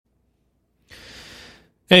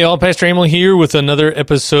Hey, all, Pastor Emil here with another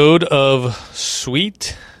episode of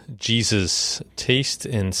Sweet Jesus. Taste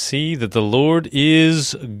and see that the Lord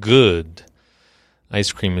is good.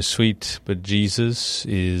 Ice cream is sweet, but Jesus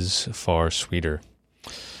is far sweeter.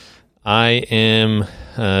 I am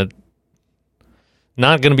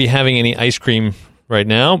not going to be having any ice cream right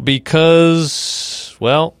now because,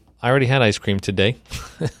 well, I already had ice cream today,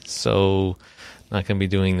 so not going to be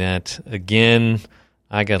doing that again.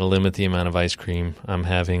 I got to limit the amount of ice cream I'm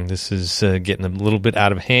having. This is getting a little bit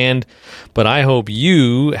out of hand, but I hope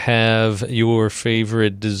you have your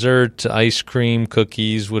favorite dessert, ice cream,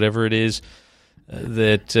 cookies, whatever it is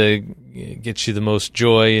that gets you the most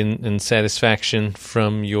joy and satisfaction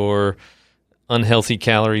from your unhealthy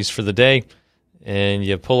calories for the day. And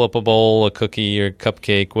you pull up a bowl, a cookie, or a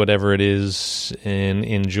cupcake, whatever it is, and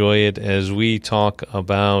enjoy it as we talk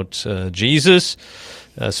about Jesus.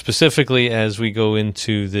 Specifically, as we go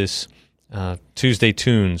into this Tuesday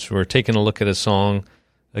Tunes, we're taking a look at a song,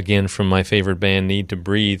 again, from my favorite band, Need to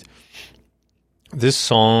Breathe. This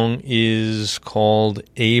song is called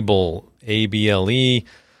Able, A-B-L-E,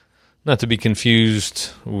 not to be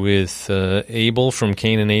confused with Abel from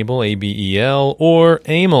Cain and Abel, A-B-E-L, or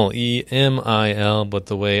Emil, E-M-I-L, but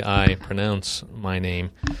the way I pronounce my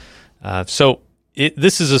name.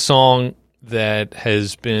 This is a song that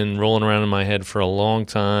has been rolling around in my head for a long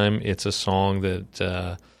time. It's a song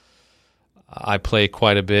that I play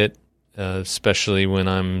quite a bit, especially when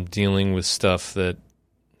I'm dealing with stuff that,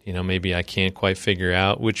 maybe I can't quite figure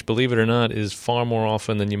out, which, believe it or not, is far more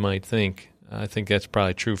often than you might think. I think that's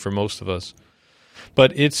probably true for most of us.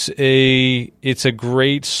 But it's a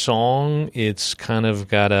great song. It's kind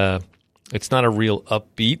of it's not a real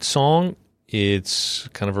upbeat song. It's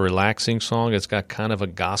kind of a relaxing song. It's got kind of a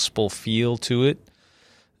gospel feel to it,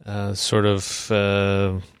 just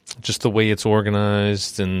the way it's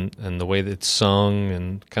organized and the way that it's sung,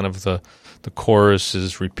 and kind of the chorus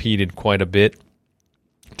is repeated quite a bit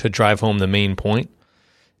to drive home the main point.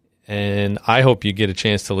 And I hope you get a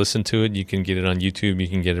chance to listen to it. You can get it on YouTube. You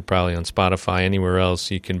can get it probably on Spotify, anywhere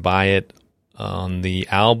else. You can buy it on the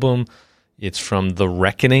album. It's from The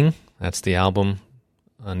Reckoning. That's the album.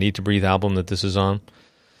 Need to Breathe album that this is on.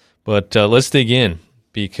 But let's dig in,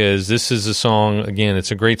 because this is a song, again,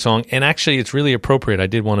 it's a great song, and actually it's really appropriate. I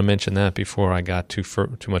did want to mention that before I got too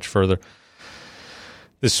much further.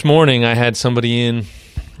 This morning I had somebody in,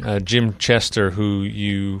 Jim Chester, who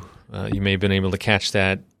you may have been able to catch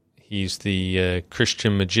that. He's the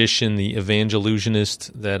Christian magician, the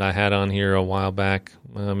evangelillusionist that I had on here a while back,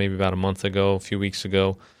 maybe about a month ago, a few weeks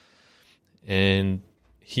ago. And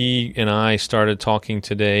he and I started talking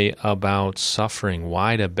today about suffering.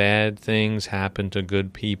 Why do bad things happen to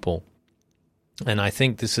good people? And I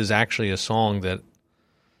think this is actually a song that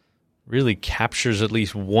really captures at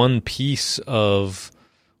least one piece of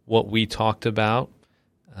what we talked about,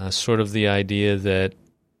 sort of the idea that,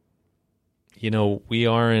 we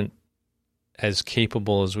aren't as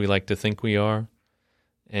capable as we like to think we are.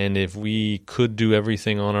 And if we could do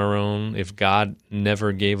everything on our own, if God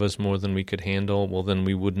never gave us more than we could handle, well, then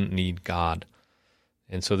we wouldn't need God.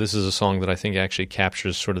 And so this is a song that I think actually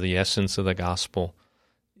captures sort of the essence of the gospel.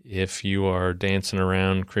 If you are dancing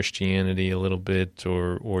around Christianity a little bit,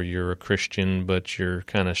 or you're a Christian, but you're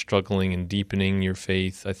kind of struggling and deepening your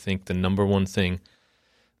faith, I think the number one thing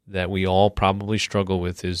that we all probably struggle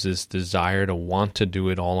with is this desire to want to do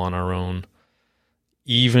it all on our own.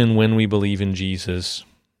 Even when we believe in Jesus,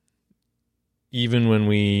 even when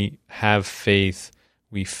we have faith,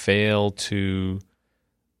 we fail to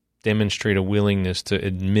demonstrate a willingness to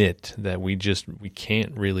admit that we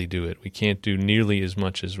can't really do it. We can't do nearly as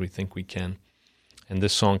much as we think we can. And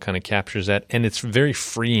this song kind of captures that. And it's very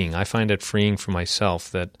freeing. I find it freeing for myself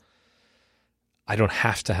that I don't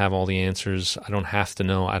have to have all the answers. I don't have to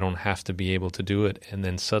know. I don't have to be able to do it. And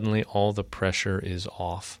then suddenly all the pressure is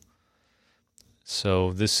off.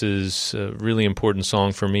 So this is a really important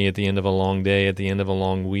song for me at the end of a long day, at the end of a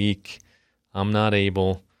long week. I'm not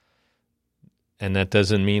able, and that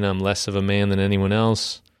doesn't mean I'm less of a man than anyone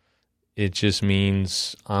else. It just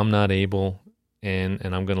means I'm not able, and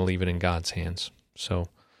I'm going to leave it in God's hands. So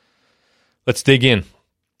let's dig in.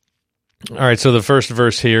 All right, so the first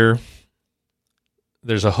verse here,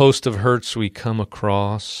 there's a host of hurts we come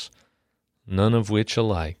across, none of which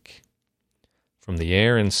alike. From the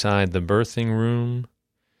air inside the birthing room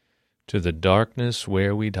to the darkness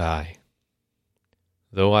where we die.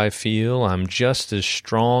 Though I feel I'm just as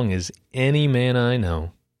strong as any man I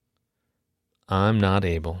know, I'm not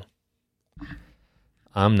able.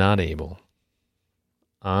 I'm not able.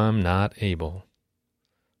 I'm not able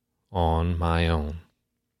on my own.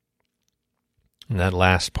 And that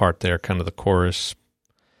last part there, kind of the chorus,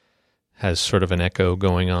 has sort of an echo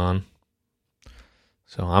going on.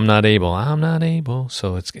 So I'm not able.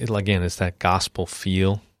 So it's that gospel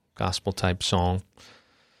feel, gospel type song.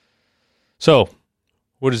 So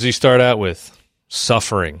what does he start out with?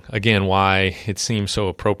 Suffering. Again, why it seems so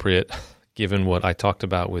appropriate given what I talked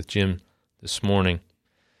about with Jim this morning.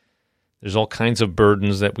 There's all kinds of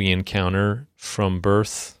burdens that we encounter from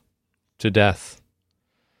birth to death.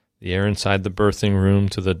 The air inside the birthing room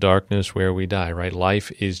to the darkness where we die, right?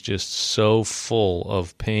 Life is just so full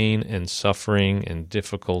of pain and suffering and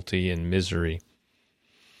difficulty and misery.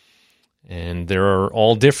 And they're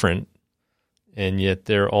all different, and yet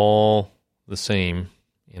they're all the same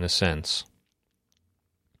in a sense.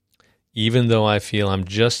 Even though I feel I'm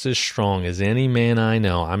just as strong as any man I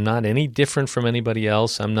know, I'm not any different from anybody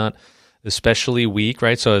else. I'm not especially weak,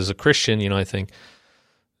 right? So as a Christian, I think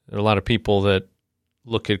there are a lot of people that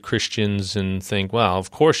look at Christians and think, well, of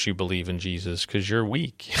course you believe in Jesus because you're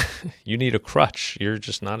weak. You need a crutch. You're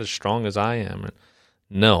just not as strong as I am.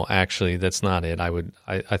 No, actually, that's not it.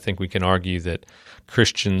 I think we can argue that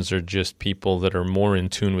Christians are just people that are more in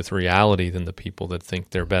tune with reality than the people that think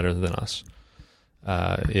they're better than us.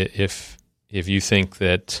 If you think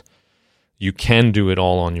that you can do it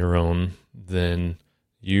all on your own, then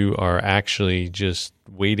you are actually just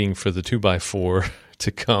waiting for the 2x4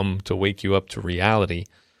 to come to wake you up to reality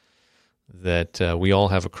that we all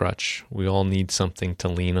have a crutch. We all need something to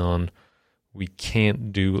lean on. We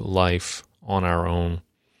can't do life on our own.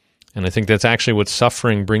 And I think that's actually what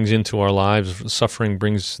suffering brings into our lives. Suffering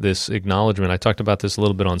brings this acknowledgement. I talked about this a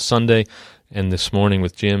little bit on Sunday and this morning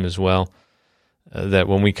with Jim as well, that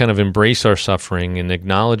when we kind of embrace our suffering and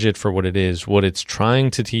acknowledge it for what it is, what it's trying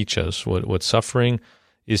to teach us, what suffering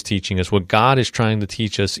is teaching us, what God is trying to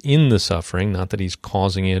teach us in the suffering, not that he's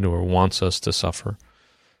causing it or wants us to suffer,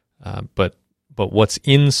 but what's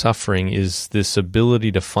in suffering is this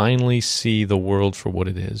ability to finally see the world for what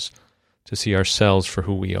it is, to see ourselves for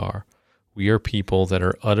who we are. We are people that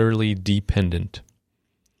are utterly dependent.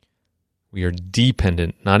 We are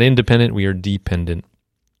dependent, not independent, we are dependent.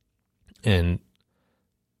 And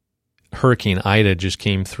Hurricane Ida just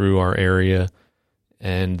came through our area,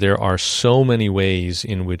 and there are so many ways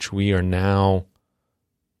in which we are now,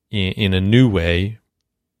 in a new way,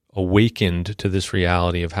 awakened to this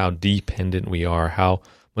reality of how dependent we are, how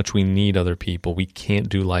much we need other people. We can't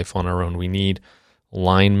do life on our own. We need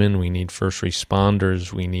linemen, we need first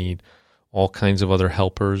responders, we need all kinds of other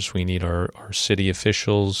helpers. We need our city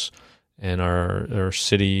officials and our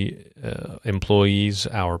city employees,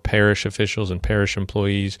 our parish officials and parish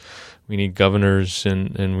employees. We need governors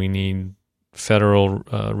and we need federal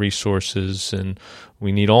resources, and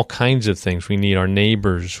we need all kinds of things. We need our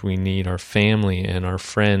neighbors, we need our family and our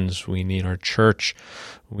friends, we need our church.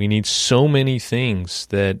 We need so many things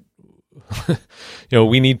that,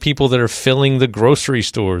 we need people that are filling the grocery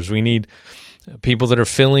stores. We need people that are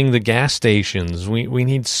filling the gas stations. We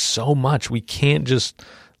need so much. We can't just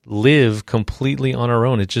live completely on our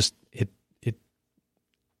own. It's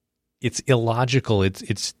illogical.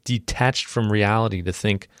 It's detached from reality to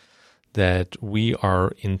think that we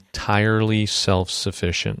are entirely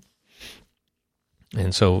self-sufficient.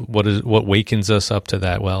 And so what wakens us up to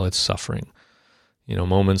that? Well, it's suffering.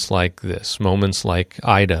 Moments like this, moments like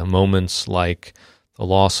Ida, moments like the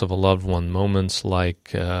loss of a loved one, moments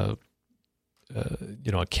like a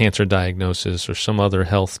cancer diagnosis or some other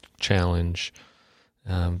health challenge,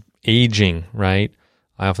 aging, right?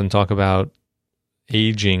 I often talk about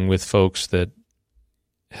aging with folks that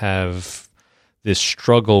have this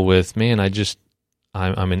struggle with,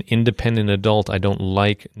 I'm an independent adult. I don't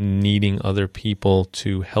like needing other people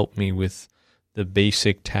to help me with the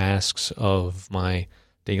basic tasks of my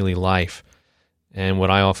daily life. And what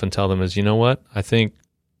I often tell them is, you know what? I think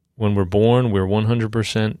when we're born, we're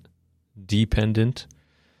 100% dependent,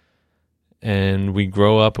 and we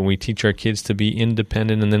grow up and we teach our kids to be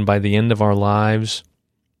independent, and then by the end of our lives,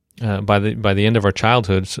 by the end of our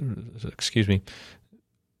childhoods,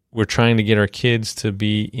 we're trying to get our kids to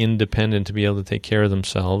be independent, to be able to take care of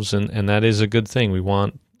themselves, and that is a good thing. We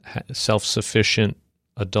want self-sufficient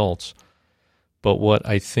adults. But what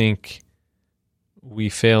I think we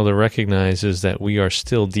fail to recognize is that we are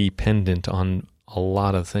still dependent on a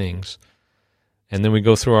lot of things. And then we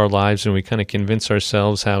go through our lives and we kind of convince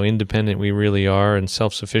ourselves how independent we really are and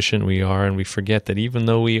self-sufficient we are, and we forget that even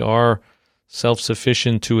though we are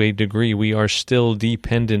self-sufficient to a degree, we are still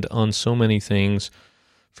dependent on so many things.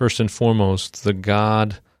 First and foremost, the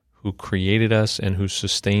God who created us and who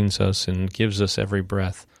sustains us and gives us every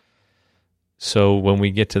breath. So when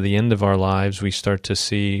we get to the end of our lives, we start to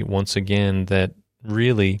see once again that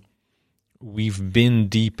really we've been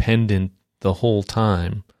dependent the whole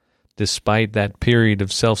time, despite that period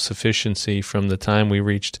of self-sufficiency from the time we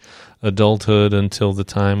reached adulthood until the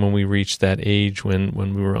time when we reached that age when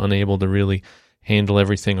we were unable to really handle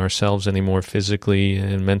everything ourselves anymore, physically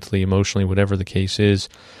and mentally, emotionally, whatever the case is,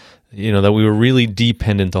 that we were really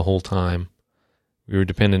dependent the whole time. We were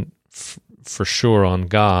dependent for sure on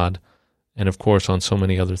God, and of course on so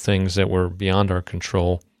many other things that were beyond our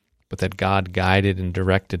control, but that God guided and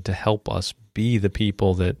directed to help us be the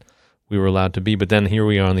people that we were allowed to be. But then here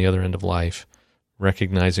we are on the other end of life,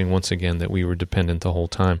 recognizing once again that we were dependent the whole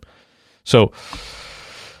time. So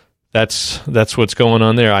that's what's going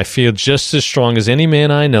on there. I feel just as strong as any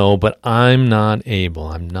man I know, but I'm not able.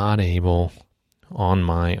 I'm not able on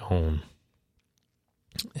my own.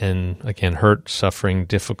 And again, hurt, suffering,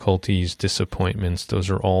 difficulties, disappointments, those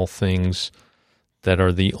are all things that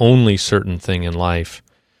are the only certain thing in life.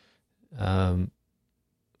 And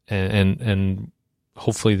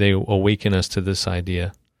hopefully they awaken us to this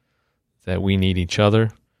idea that we need each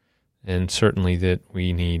other, and certainly that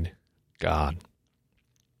we need God.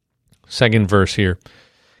 Second verse here.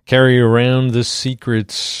 Carry around the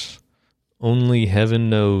secrets only heaven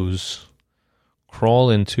knows. Crawl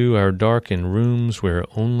into our darkened rooms where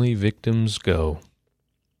only victims go.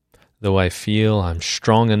 Though I feel I'm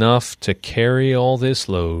strong enough to carry all this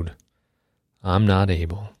load, I'm not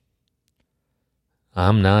able.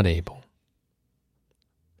 I'm not able.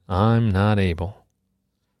 I'm not able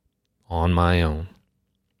on my own.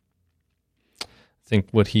 I think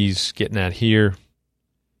what he's getting at here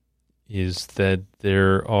is that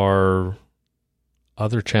there are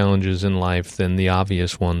other challenges in life than the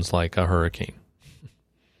obvious ones like a hurricane.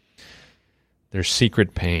 There's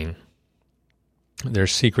secret pain.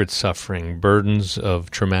 There's secret suffering, burdens of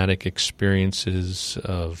traumatic experiences,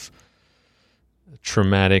 of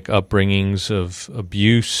traumatic upbringings, of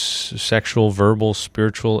abuse, sexual, verbal,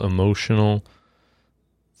 spiritual, emotional.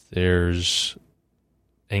 There's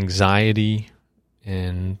anxiety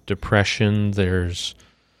and depression. There's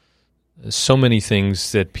so many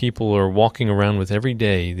things that people are walking around with every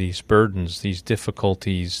day, these burdens, these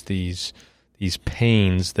difficulties, these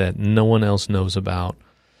pains that no one else knows about,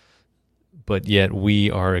 but yet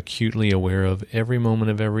we are acutely aware of every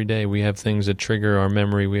moment of every day. We have things that trigger our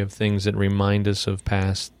memory. We have things that remind us of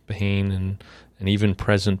past pain and even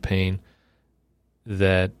present pain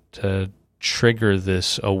that trigger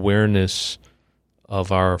this awareness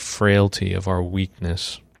of our frailty, of our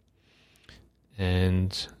weakness.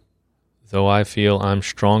 And though I feel I'm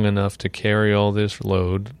strong enough to carry all this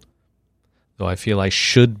load, though I feel I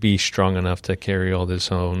should be strong enough to carry all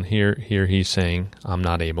this on, here he's saying, I'm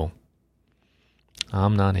not able.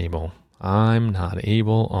 I'm not able. I'm not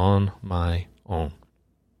able on my own.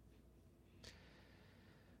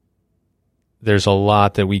 There's a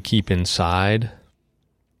lot that we keep inside.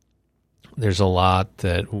 There's a lot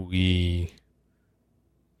that we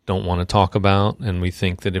don't want to talk about, and we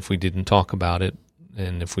think that if we didn't talk about it,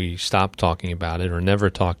 and if we stopped talking about it or never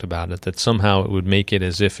talked about it, that somehow it would make it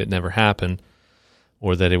as if it never happened,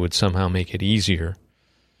 or that it would somehow make it easier.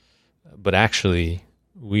 But actually,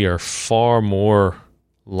 we are far more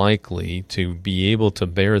likely to be able to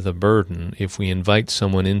bear the burden if we invite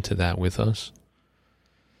someone into that with us.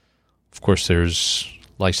 Of course, there's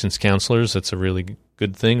licensed counselors. That's a really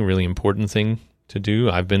good thing, a really important thing to do.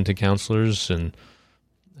 I've been to counselors, and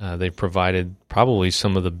they've provided probably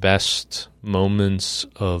some of the best moments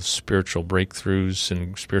of spiritual breakthroughs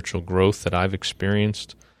and spiritual growth that I've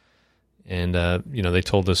experienced. And, they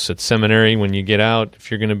told us at seminary, when you get out, if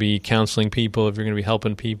you're going to be counseling people, if you're going to be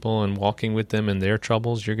helping people and walking with them in their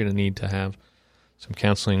troubles, you're going to need to have some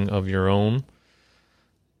counseling of your own.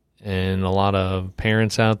 And a lot of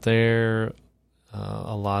parents out there,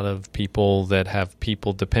 a lot of people that have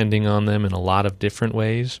people depending on them in a lot of different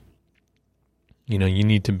ways. You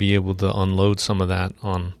need to be able to unload some of that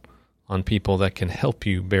on people that can help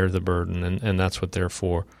you bear the burden, and that's what they're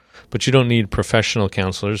for. But you don't need professional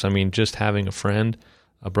counselors. I mean, just having a friend,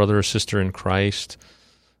 a brother or sister in Christ,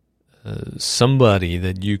 somebody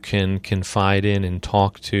that you can confide in and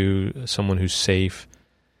talk to, someone who's safe.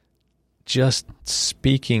 Just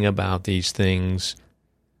speaking about these things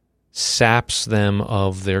saps them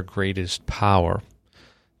of their greatest power.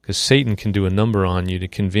 Because Satan can do a number on you to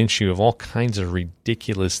convince you of all kinds of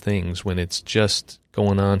ridiculous things when it's just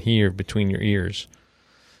going on here between your ears.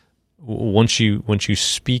 Once you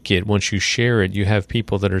speak it, once you share it, you have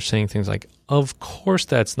people that are saying things like, of course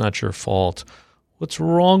that's not your fault. What's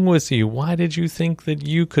wrong with you? Why did you think that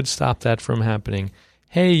you could stop that from happening?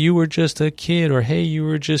 Hey, you were just a kid, or hey, you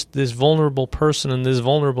were just this vulnerable person in this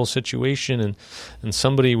vulnerable situation, and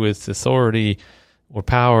somebody with authority or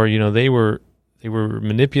power, they were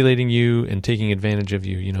manipulating you and taking advantage of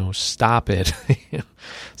you. Stop it.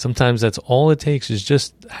 Sometimes that's all it takes, is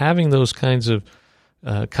just having those kinds of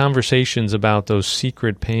conversations about those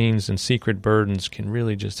secret pains and secret burdens can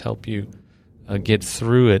really just help you get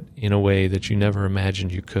through it in a way that you never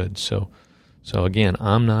imagined you could. So again,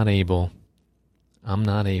 I'm not able on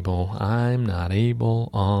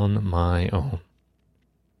my own.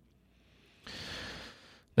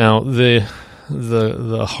 Now,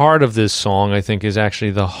 the heart of this song, I think, is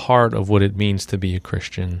actually the heart of what it means to be a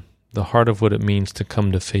Christian, the heart of what it means to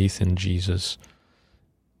come to faith in Jesus.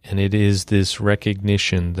 And it is this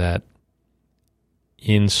recognition that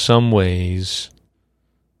in some ways,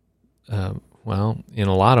 in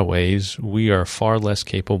a lot of ways, we are far less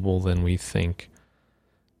capable than we think.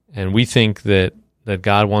 And we think that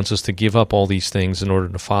God wants us to give up all these things in order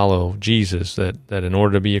to follow Jesus, that in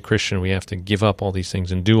order to be a Christian, we have to give up all these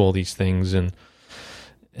things and do all these things. And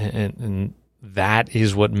that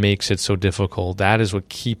is what makes it so difficult. That is what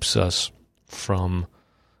keeps us from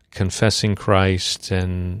confessing Christ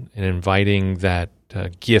and inviting that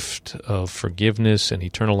gift of forgiveness and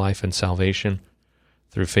eternal life and salvation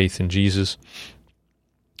through faith in Jesus.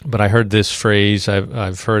 But I heard this phrase,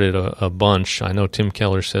 I've heard it a bunch. I know Tim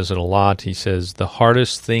Keller says it a lot. He says, the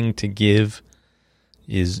hardest thing to give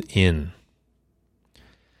is in.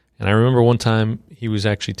 And I remember one time he was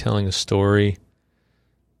actually telling a story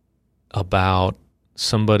about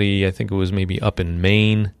somebody, I think it was maybe up in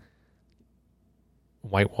Maine,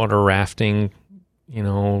 whitewater rafting,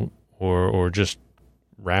 or just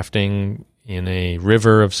rafting in a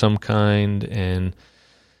river of some kind, and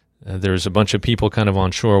there's a bunch of people kind of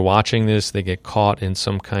on shore watching this. They get caught in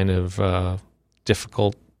some kind of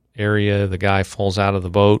difficult area. The guy falls out of the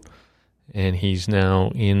boat, and he's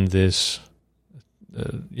now in this,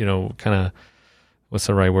 kind of, what's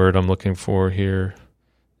the right word I'm looking for here?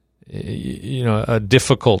 A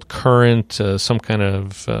difficult current, some kind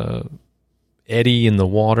of eddy in the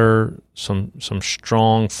water, some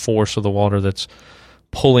strong force of the water that's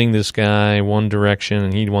pulling this guy one direction,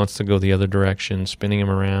 and he wants to go the other direction, spinning him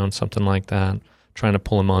around, something like that, trying to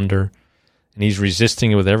pull him under. And he's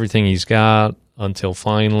resisting it with everything he's got until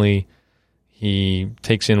finally he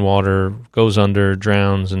takes in water, goes under,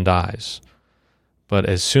 drowns, and dies. But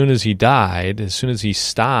as soon as he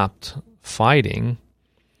stopped fighting,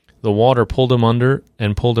 the water pulled him under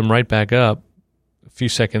and pulled him right back up a few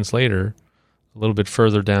seconds later, a little bit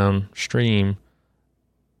further downstream.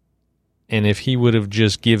 And if he would have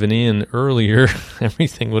just given in earlier,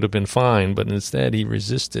 everything would have been fine. But instead, he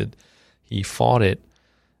resisted. He fought it,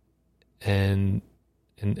 and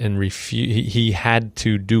refused. He had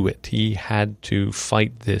to do it. He had to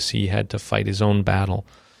fight this. He had to fight his own battle.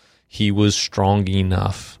 He was strong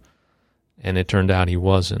enough, and it turned out he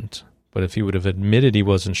wasn't. But if he would have admitted he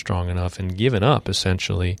wasn't strong enough and given up,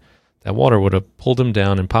 essentially, that water would have pulled him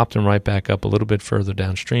down and popped him right back up a little bit further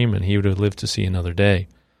downstream, and he would have lived to see another day.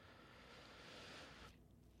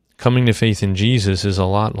 Coming to faith in Jesus is a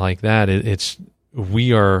lot like that.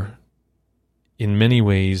 We are, in many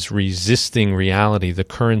ways, resisting reality, the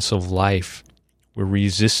currents of life. We're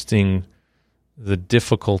resisting the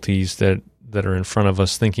difficulties that are in front of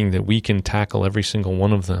us, thinking that we can tackle every single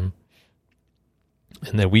one of them,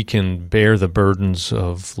 and that we can bear the burdens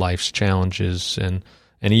of life's challenges and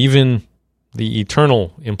even the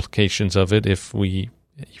eternal implications of it, if we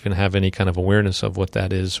even have any kind of awareness of what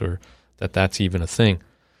that is, or that's even a thing.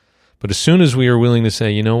 But as soon as we are willing to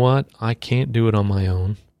say, you know what, I can't do it on my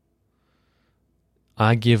own,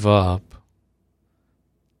 I give up,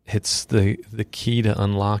 it's the key to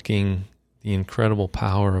unlocking the incredible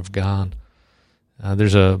power of God.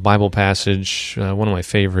 There's a Bible passage, one of my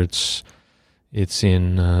favorites. It's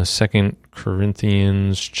in 2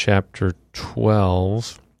 Corinthians chapter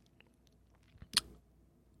 12.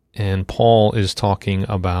 And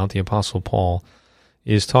the Apostle Paul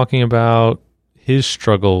is talking about his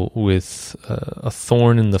struggle with a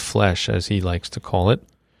thorn in the flesh, as he likes to call it.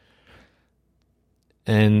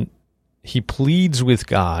 And he pleads with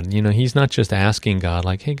God. He's not just asking God,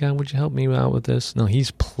 like, hey, God, would you help me out with this? No,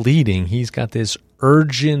 he's pleading. He's got this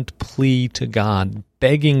urgent plea to God,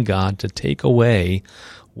 begging God to take away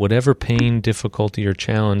whatever pain, difficulty, or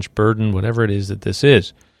challenge, burden, whatever it is that this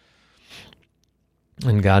is.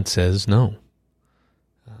 And God says no.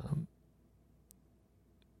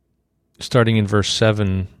 Starting in verse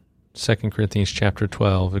 7, 2 Corinthians chapter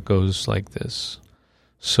 12, it goes like this.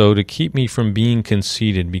 So to keep me from being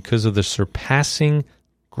conceited because of the surpassing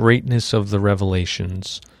greatness of the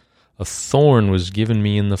revelations, a thorn was given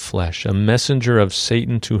me in the flesh, a messenger of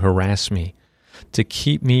Satan to harass me, to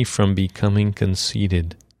keep me from becoming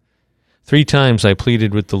conceited. 3 times I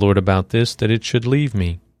pleaded with the Lord about this, that it should leave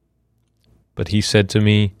me. But he said to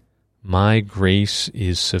me, my grace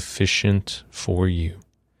is sufficient for you,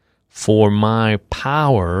 for my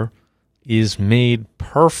power is made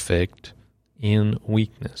perfect in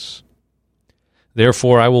weakness.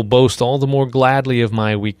 Therefore I will boast all the more gladly of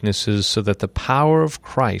my weaknesses, so that the power of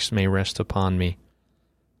Christ may rest upon me.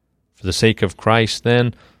 For the sake of Christ,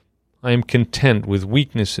 then, I am content with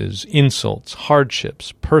weaknesses, insults,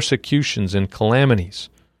 hardships, persecutions, and calamities.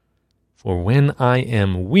 For when I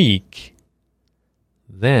am weak,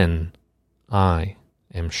 then I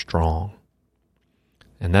am strong.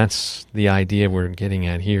 And that's the idea we're getting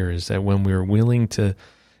at here, is that when we're willing to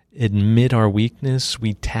admit our weakness,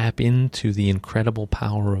 we tap into the incredible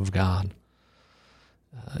power of God.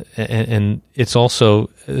 And it's also,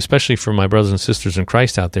 especially for my brothers and sisters in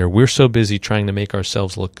Christ out there, we're so busy trying to make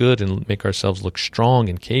ourselves look good and make ourselves look strong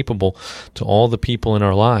and capable to all the people in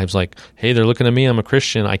our lives. Like, hey, they're looking at me, I'm a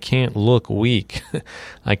Christian, I can't look weak.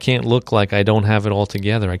 I can't look like I don't have it all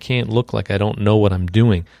together. I can't look like I don't know what I'm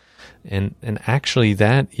doing. And actually,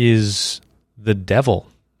 that is the devil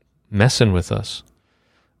messing with us.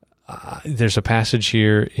 There's a passage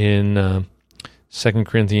here in 2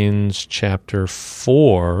 Corinthians chapter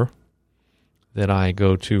 4 that I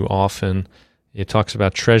go to often. It talks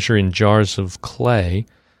about treasure in jars of clay.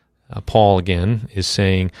 Paul, again, is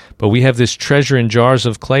saying, but we have this treasure in jars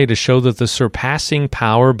of clay to show that the surpassing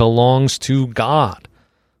power belongs to God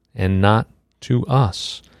and not to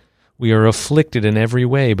us. We are afflicted in every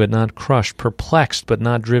way, but not crushed, perplexed, but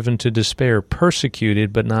not driven to despair,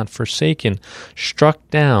 persecuted, but not forsaken, struck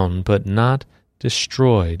down, but not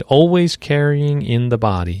destroyed, always carrying in the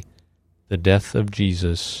body the death of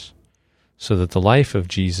Jesus, so that the life of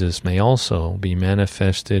Jesus may also be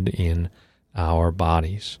manifested in our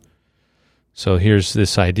bodies. So here's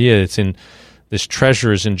this idea. This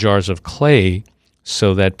treasure is in jars of clay,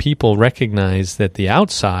 so that people recognize that the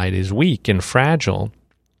outside is weak and fragile,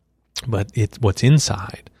 but what's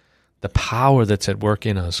inside, the power that's at work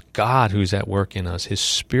in us, God who's at work in us, His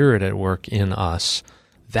Spirit at work in us,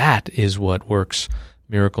 that is what works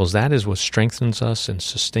miracles. That is what strengthens us and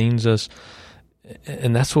sustains us.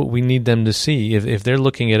 And that's what we need them to see. If they're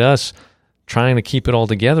looking at us trying to keep it all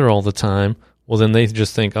together all the time, well, then they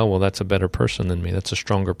just think, oh, well, that's a better person than me. That's a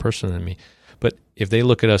stronger person than me. But if they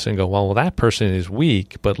look at us and go, well, that person is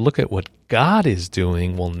weak, but look at what God is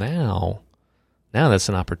doing, well, now that's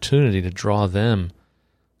an opportunity to draw them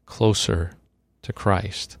closer to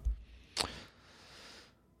Christ.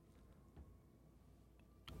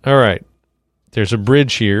 All right, there's a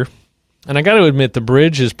bridge here, and I got to admit the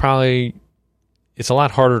bridge is it's a lot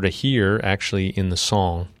harder to hear actually in the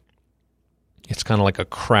song. It's kind of like a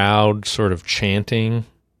crowd sort of chanting,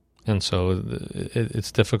 and so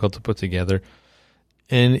it's difficult to put together.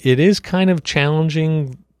 And it is kind of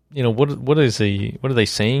challenging. You know, what are they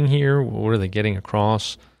saying here? What are they getting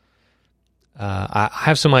across? I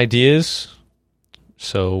have some ideas,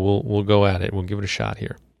 so we'll go at it. We'll give it a shot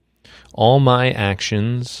here. All my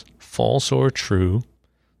actions, false or true,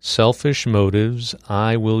 selfish motives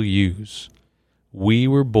I will use. We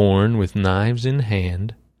were born with knives in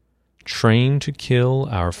hand, trained to kill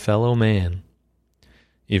our fellow man.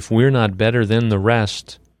 If we're not better than the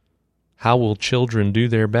rest, how will children do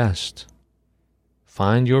their best?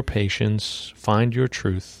 Find your patience, find your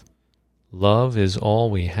truth. Love is all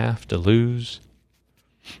we have to lose,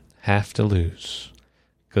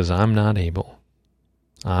 'cause I'm not able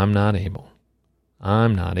on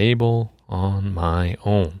my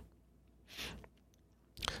own.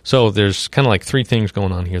 So there's kind of like 3 things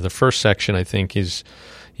going on here. The first section, I think, is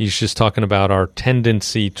he's just talking about our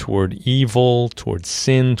tendency toward evil, toward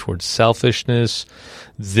sin, toward selfishness.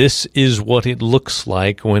 This is what it looks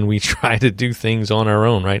like when we try to do things on our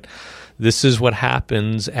own, right? This is what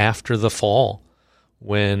happens after the fall,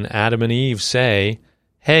 when Adam and Eve say,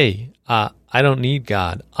 hey, I don't need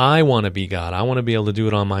God. I want to be God. I want to be able to do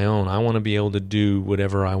it on my own. I want to be able to do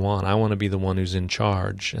whatever I want. I want to be the one who's in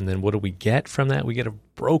charge. And then what do we get from that? We get a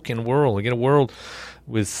broken world. We get a world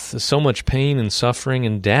with so much pain and suffering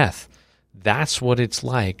and death. That's what it's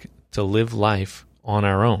like to live life on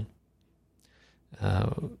our own.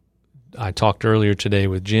 I talked earlier today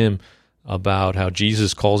with Jim about how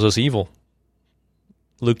Jesus calls us evil.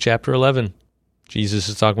 Luke chapter 11. Jesus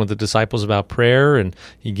is talking with the disciples about prayer, and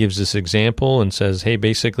he gives this example and says, hey,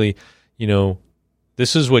 basically,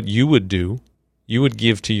 this is what you would do. You would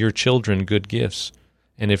give to your children good gifts.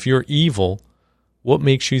 And if you're evil, what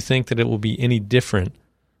makes you think that it will be any different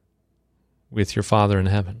with your Father in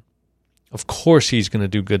heaven? Of course he's going to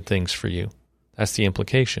do good things for you. That's the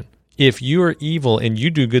implication. if you are evil and you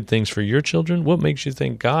do good things for your children, what makes you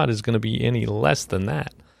think God is going to be any less than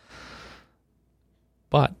that?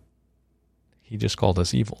 But he just called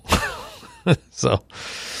us evil. So,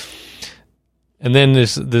 and then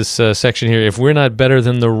this section here, if we're not better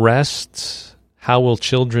than the rest, how will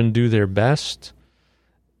children do their best?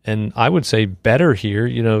 And I would say better here,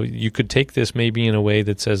 you could take this maybe in a way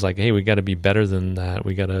that says like, hey, we got to be better than that.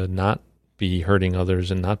 We got to not be hurting others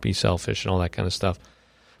and not be selfish and all that kind of stuff.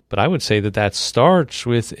 But I would say that starts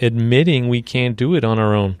with admitting we can't do it on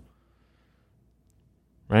our own.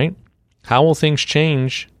 Right? How will things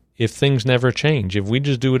change if things never change? If we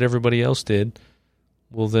just do what everybody else did,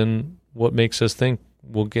 well, then what makes us think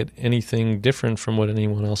we'll get anything different from what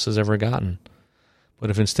anyone else has ever gotten? But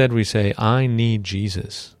if instead we say, I need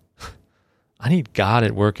Jesus. I need God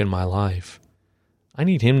at work in my life. I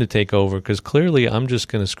need him to take over because clearly I'm just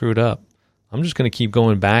going to screw it up. I'm just going to keep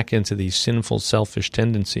going back into these sinful, selfish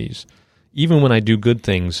tendencies. Even when I do good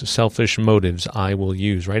things, selfish motives I will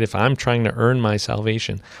use, right? If I'm trying to earn my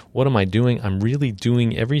salvation, what am I doing? I'm really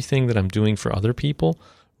doing everything that I'm doing for other people.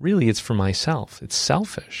 Really, it's for myself. It's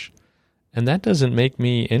selfish. And that doesn't make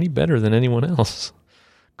me any better than anyone else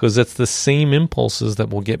because it's the same impulses that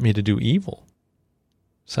will get me to do evil.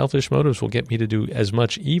 Selfish motives will get me to do as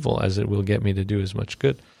much evil as it will get me to do as much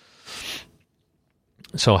good.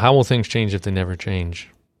 So how will things change if they never change?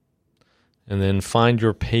 And then find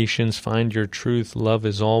your patience, find your truth. Love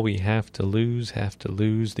is all we have to lose.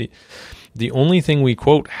 The only thing we,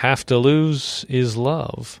 quote, have to lose is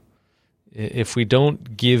love. If we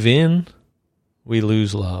don't give in, we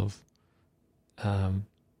lose love.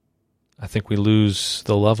 I think we lose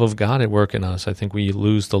the love of God at work in us. I think we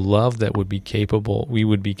lose the love that we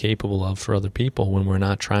would be capable of for other people when we're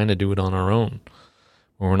not trying to do it on our own,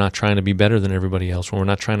 when we're not trying to be better than everybody else, when we're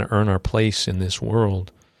not trying to earn our place in this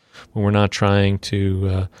world, when we're not trying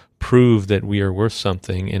to prove that we are worth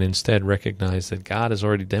something and instead recognize that God has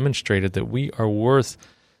already demonstrated that we are worth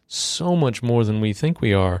so much more than we think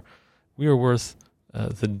we are. We are worth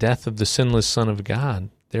the death of the sinless Son of God.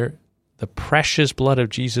 The precious blood of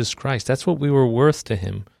Jesus Christ. That's what we were worth to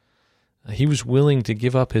him. He was willing to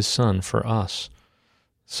give up his Son for us.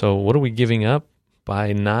 So what are we giving up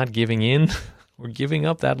by not giving in? We're giving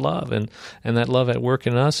up that love and that love at work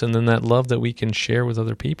in us, and then that love that we can share with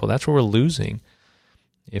other people. That's what we're losing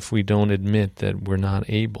if we don't admit that we're not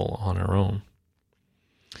able on our own.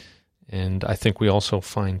 And I think we also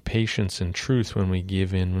find patience and truth when we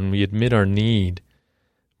give in, when we admit our need,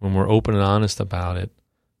 when we're open and honest about it.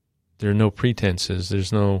 There are no pretenses.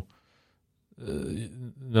 There's no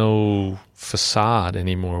facade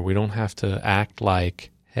anymore. We don't have to act like,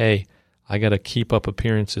 hey, I got to keep up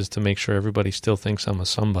appearances to make sure everybody still thinks I'm a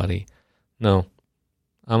somebody. No,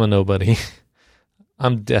 I'm a nobody.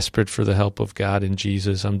 I'm desperate for the help of God in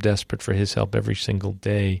Jesus. I'm desperate for his help every single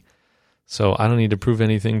day. So I don't need to prove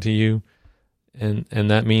anything to you. And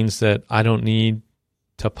that means that I don't need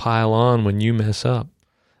to pile on when you mess up.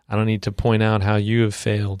 I don't need to point out how you have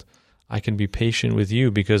failed. I can be patient with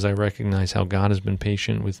you because I recognize how God has been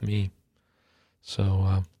patient with me.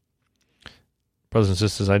 So, brothers and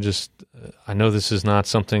sisters, I know this is not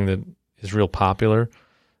something that is real popular,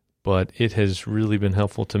 but it has really been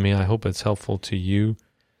helpful to me. I hope it's helpful to you.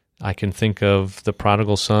 I can think of the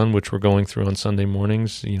prodigal son, which we're going through on Sunday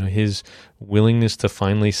mornings, his willingness to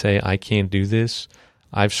finally say, I can't do this.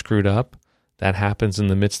 I've screwed up. That happens in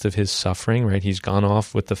the midst of his suffering, right? He's gone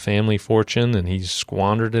off with the family fortune and he's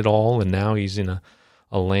squandered it all, and now he's in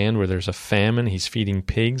a land where there's a famine. He's feeding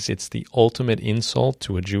pigs. It's the ultimate insult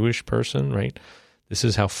to a Jewish person, right? This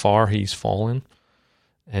is how far he's fallen.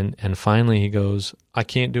 And finally he goes, I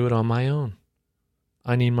can't do it on my own.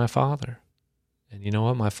 I need my Father. And you know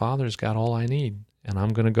what? My Father's got all I need, and I'm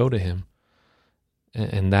going to go to him.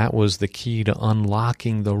 And that was the key to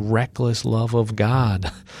unlocking the reckless love of God,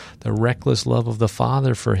 the reckless love of the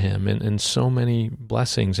Father for him, and so many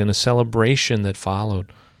blessings and a celebration that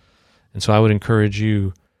followed. And so I would encourage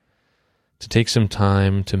you to take some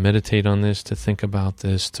time to meditate on this, to think about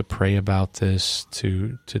this, to pray about this,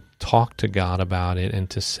 to talk to God about it, and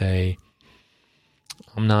to say,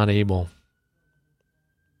 I'm not able.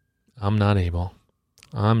 I'm not able.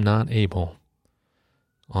 I'm not able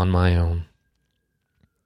on my own.